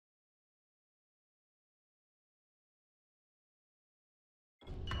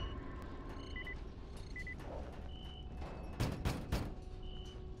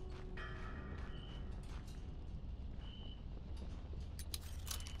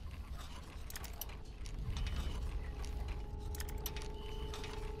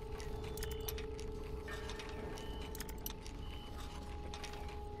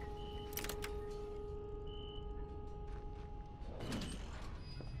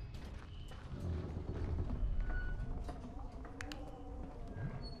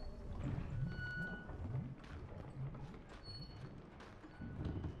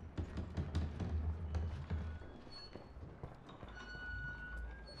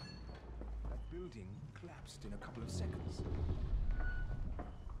building collapsed in a couple of seconds.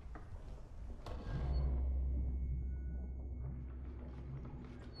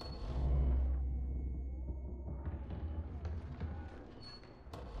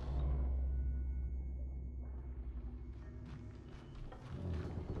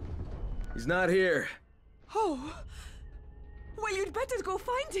 He's not here. Oh! Well, you'd better go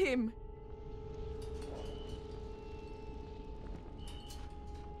find him!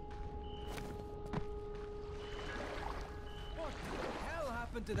 What the hell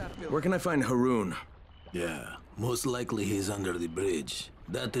happened to that building? Where can I find Haroon? Yeah, most likely he's under the bridge.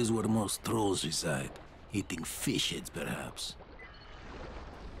 That is where most trolls reside. Eating fish heads, perhaps.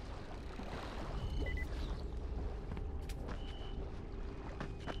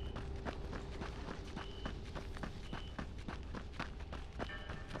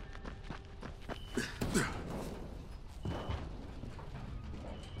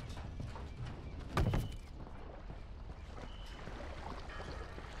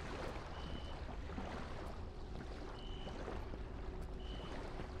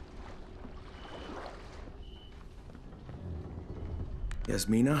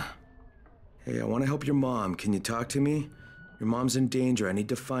 Yasmina? Hey, I want to help your mom. Can you talk to me? Your mom's in danger. I need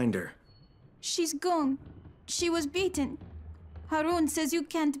to find her. She's gone. She was beaten. Haroon says you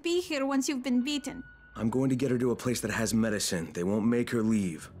can't be here once you've been beaten. I'm going to get her to a place that has medicine. They won't make her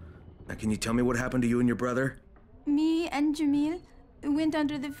leave. Now, can you tell me what happened to you and your brother? Me and Jamil went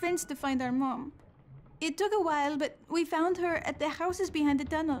under the fence to find our mom. It took a while, but we found her at the houses behind the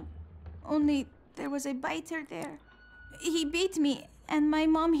tunnel. Only there was a biter there. He beat me, and my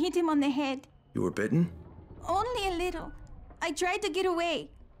mom hit him on the head. You were bitten? Only a little. I tried to get away.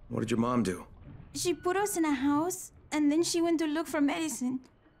 What did your mom do? She put us in a house, and then she went to look for medicine.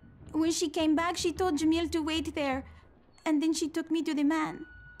 When she came back, she told Jamil to wait there, and then she took me to the man.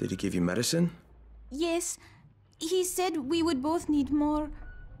 Did he give you medicine? Yes, he said we would both need more,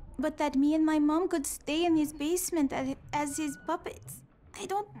 but that me and my mom could stay in his basement as his puppets. I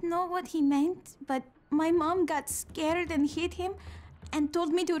don't know what he meant, but my mom got scared and hit him and told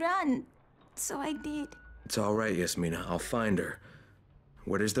me to run. So I did. It's all right, Yasmina. I'll find her.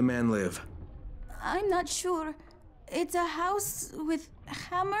 Where does the man live? I'm not sure. It's a house with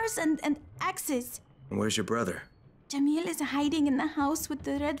hammers and axes. And where's your brother? Jamil is hiding in the house with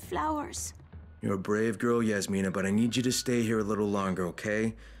the red flowers. You're a brave girl, Yasmina, but I need you to stay here a little longer,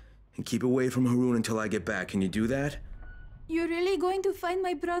 okay? And keep away from Haroon until I get back. Can you do that? You're really going to find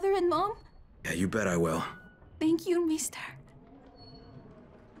my brother and mom? Yeah, you bet I will. Thank you, mister.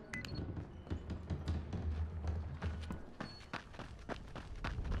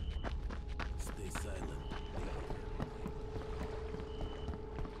 Stay silent.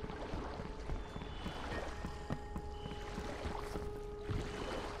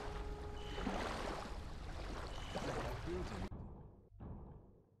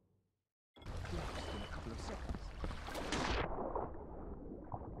 Collapsed in a couple of seconds.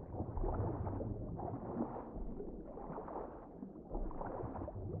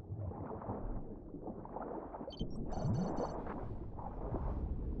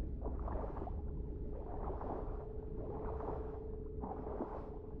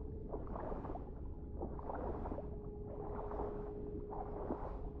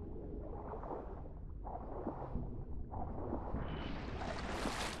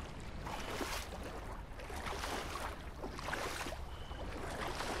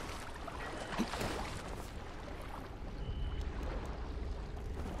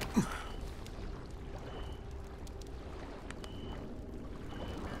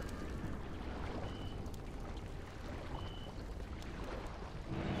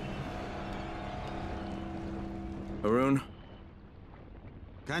 Haroon?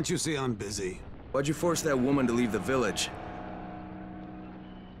 Can't you see I'm busy? Why'd you force that woman to leave the village?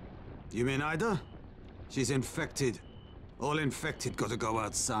 You mean Ida? She's infected. All infected gotta go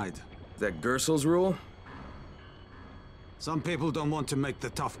outside. Is that Gersel's rule? Some people don't want to make the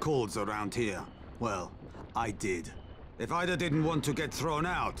tough calls around here. Well, I did. If Ida didn't want to get thrown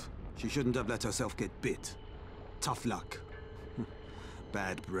out, she shouldn't have let herself get bit. Tough luck.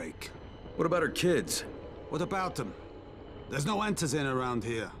 Bad break. What about her kids? What about them? There's no Antizin around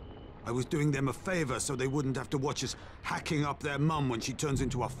here. I was doing them a favor so they wouldn't have to watch us hacking up their mum when she turns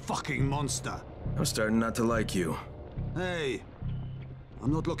into a fucking monster. I'm starting not to like you. Hey,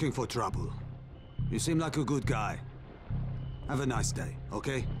 I'm not looking for trouble. You seem like a good guy. Have a nice day,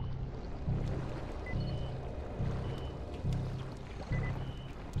 okay?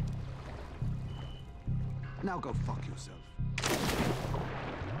 Now go fuck yourself.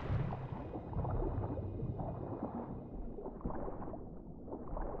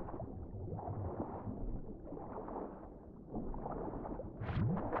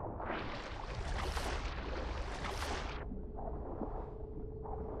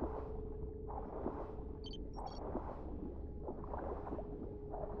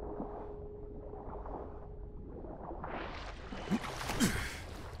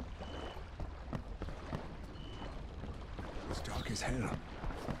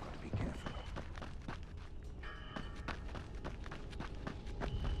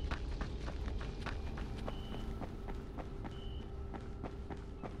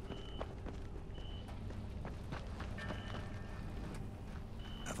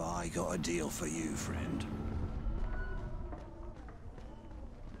 I got a deal for you, friend.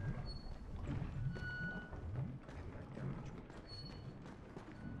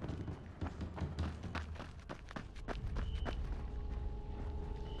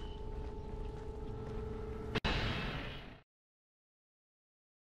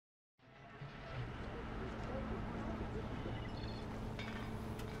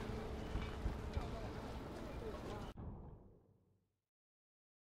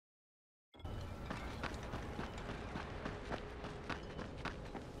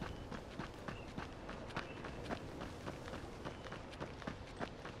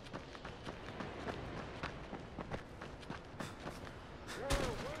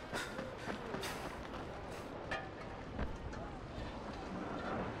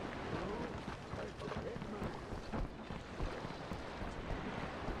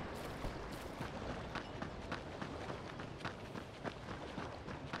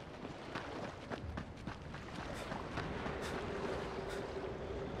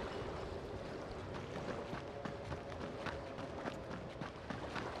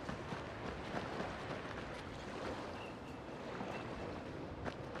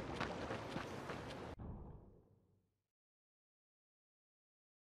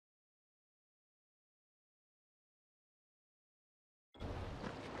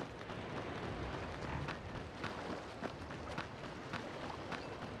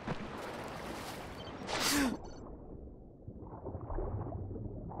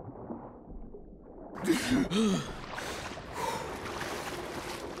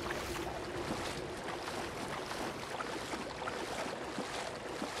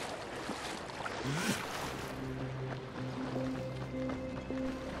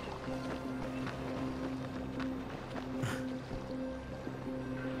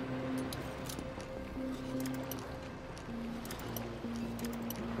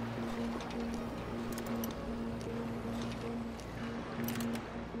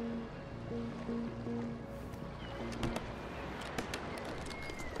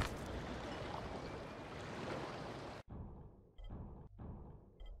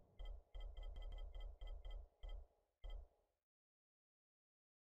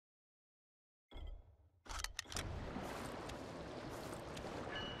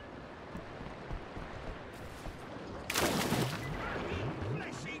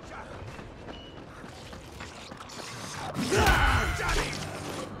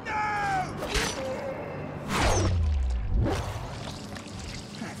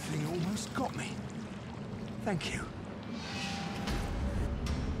 That thing almost got me. Thank you.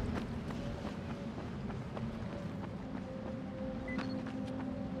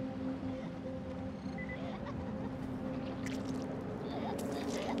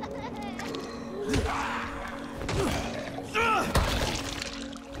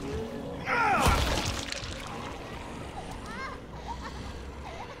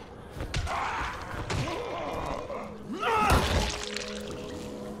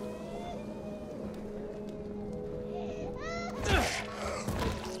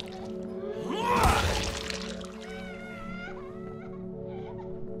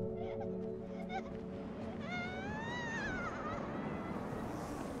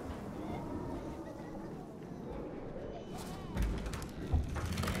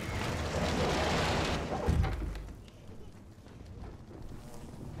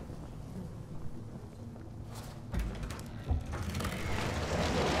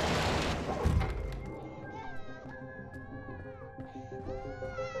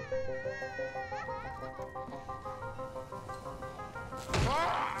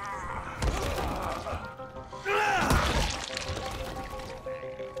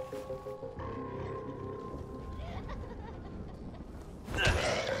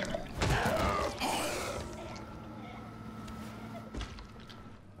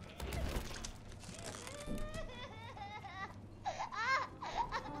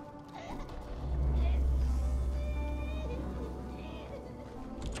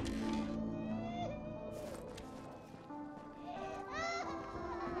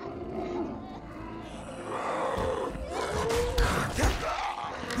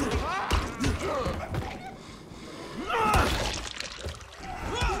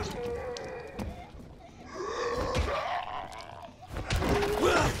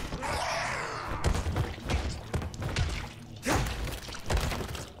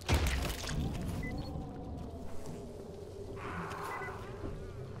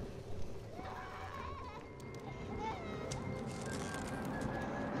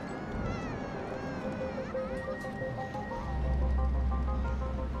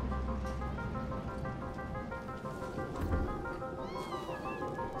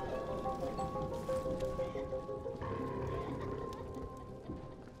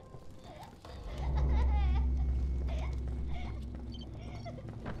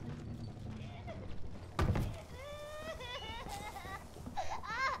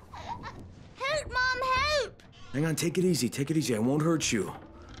 Hang on, take it easy, I won't hurt you.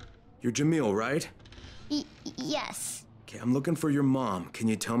 You're Jamil, right? Yes. Okay, I'm looking for your mom. Can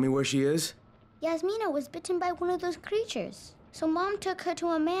you tell me where she is? Yasmina was bitten by one of those creatures. So Mom took her to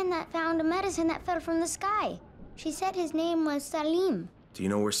a man that found a medicine that fell from the sky. She said his name was Salim. Do you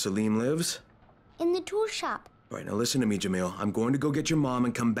know where Salim lives? In the tool shop. All right, now listen to me, Jamil. I'm going to go get your mom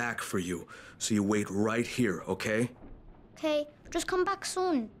and come back for you. So you wait right here, okay? Okay, just come back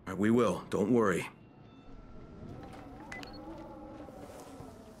soon. All right, we will. Don't worry.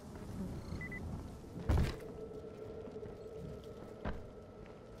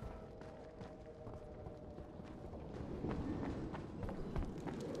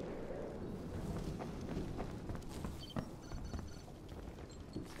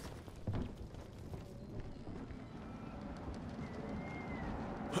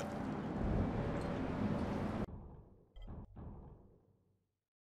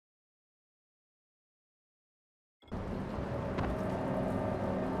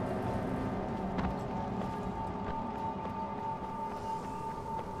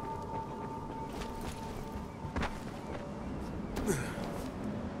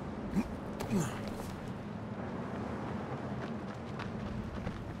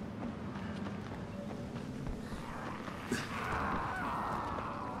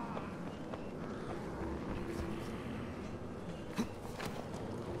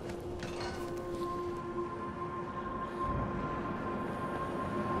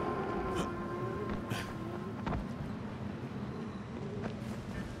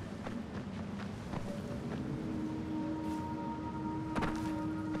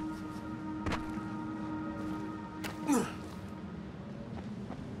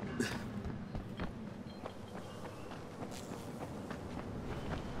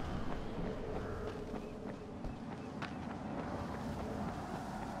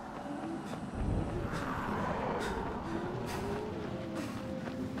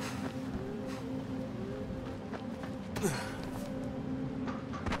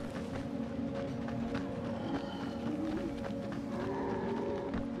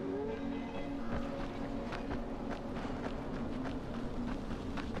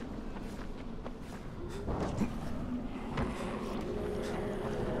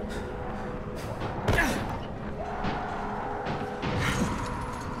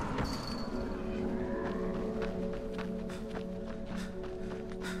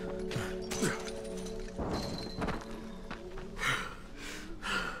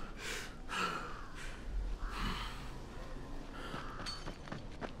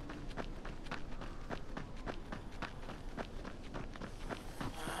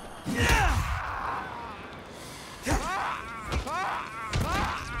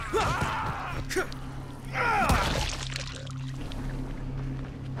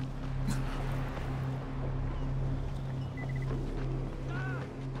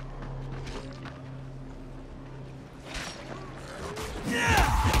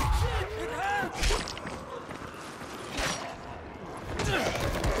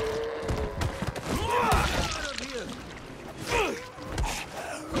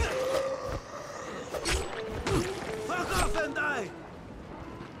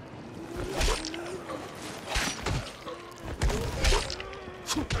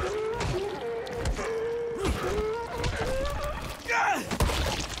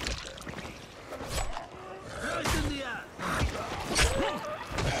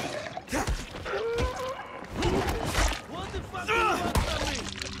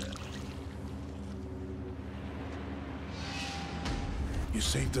 You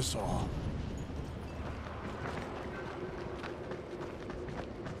saved us all.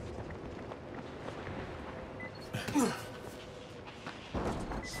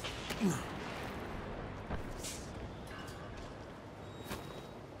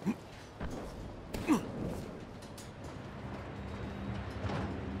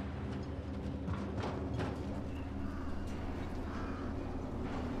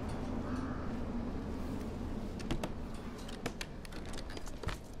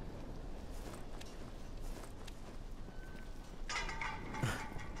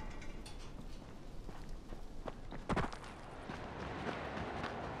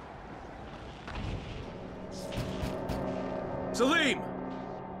 Salim!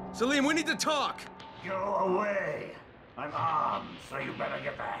 Salim, we need to talk! Go away! I'm armed, so you better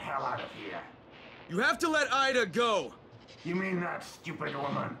get the hell out of here. You have to let Ida go! You mean that stupid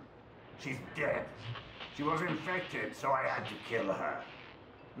woman? She's dead. She was infected, so I had to kill her.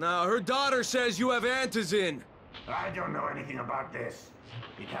 Now, her daughter says you have antizin. I don't know anything about this.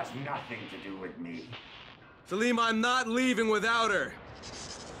 It has nothing to do with me. Salim, I'm not leaving without her.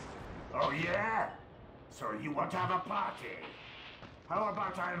 Oh, yeah? So you want to have a party? How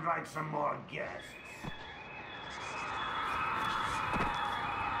about I invite some more guests?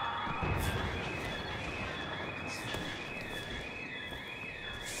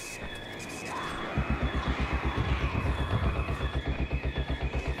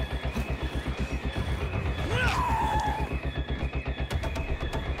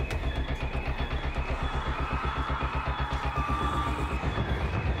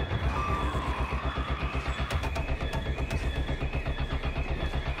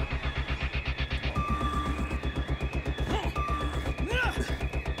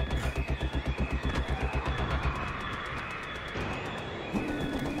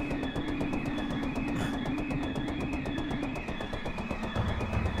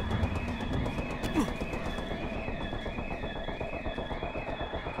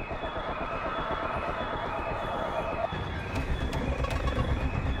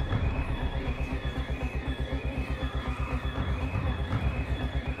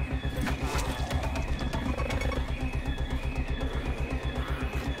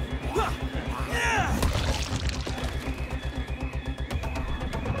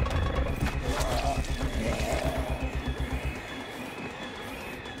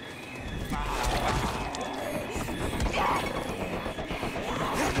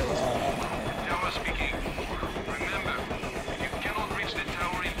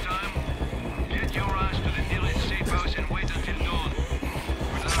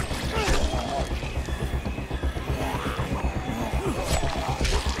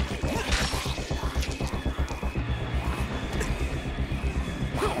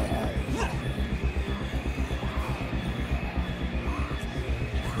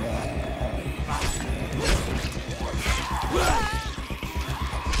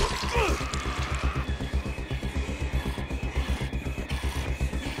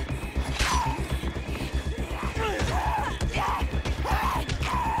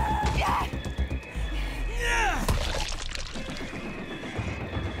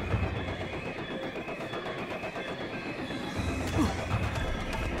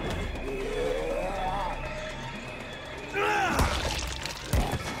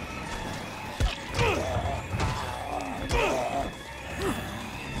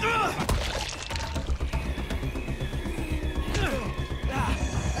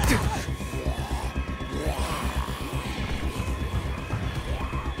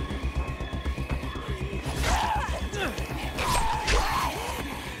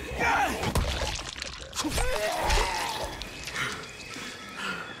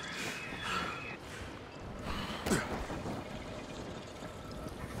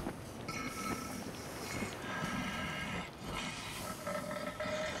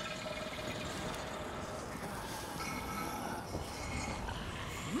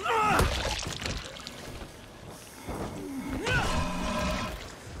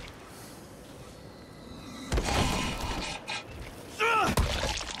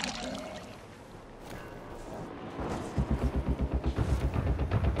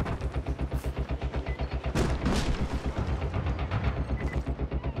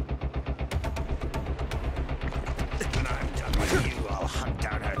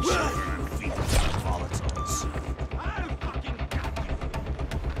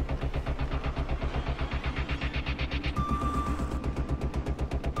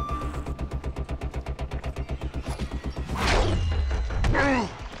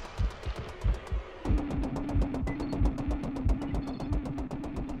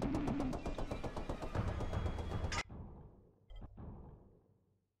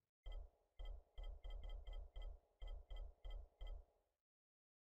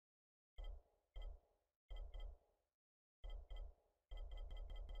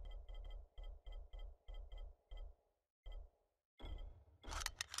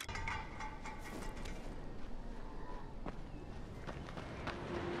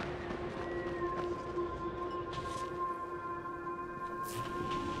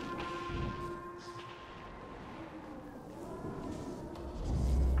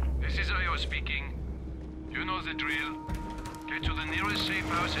 Speaking. You know the drill. Get to the nearest safe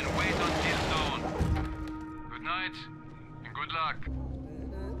house and wait until dawn. Good night, and good luck.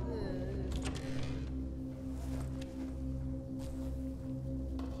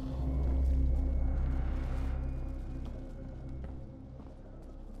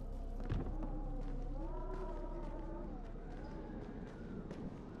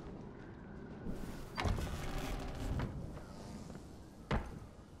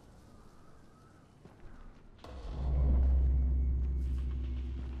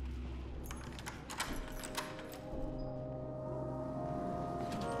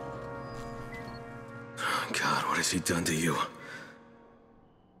 has he done to you?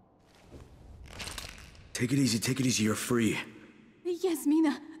 Take it easy, you're free.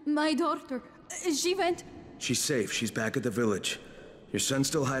 Yasmina, my daughter, she went... She's safe, she's back at the village. Your son's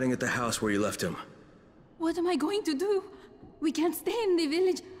still hiding at the house where you left him. What am I going to do? We can't stay in the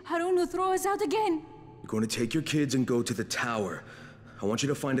village. Harun will throw us out again. You're going to take your kids and go to the tower. I want you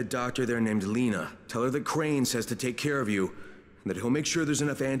to find a doctor there named Lena. Tell her that Crane says to take care of you, and that he'll make sure there's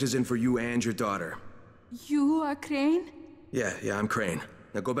enough antizin for you and your daughter. You are Crane? Yeah, I'm Crane.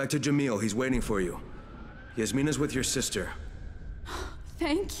 Now go back to Jamil, he's waiting for you. Yasmina's with your sister.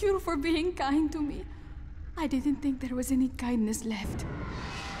 Thank you for being kind to me. I didn't think there was any kindness left.